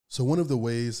So, one of the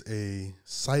ways a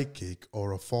psychic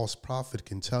or a false prophet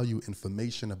can tell you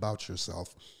information about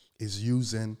yourself is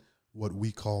using what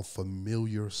we call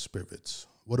familiar spirits.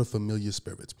 What are familiar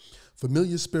spirits?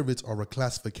 Familiar spirits are a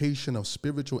classification of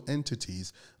spiritual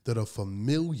entities that are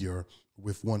familiar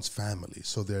with one's family.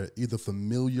 So they're either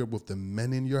familiar with the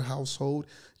men in your household,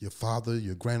 your father,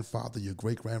 your grandfather, your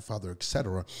great grandfather,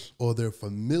 etc., or they're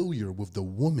familiar with the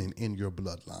woman in your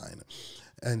bloodline.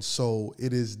 And so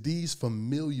it is these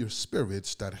familiar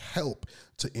spirits that help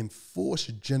to enforce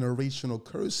generational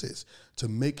curses to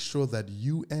make sure that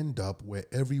you end up where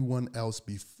everyone else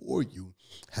before you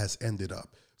has ended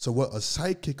up. So what a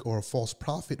psychic or a false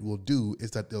prophet will do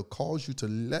is that they'll cause you to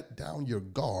let down your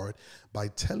guard by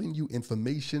telling you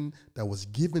information that was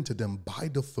given to them by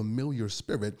the familiar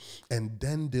spirit, and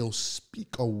then they'll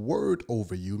speak a word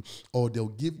over you, or they'll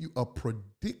give you a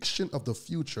prediction of the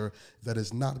future that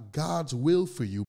is not God's will for you,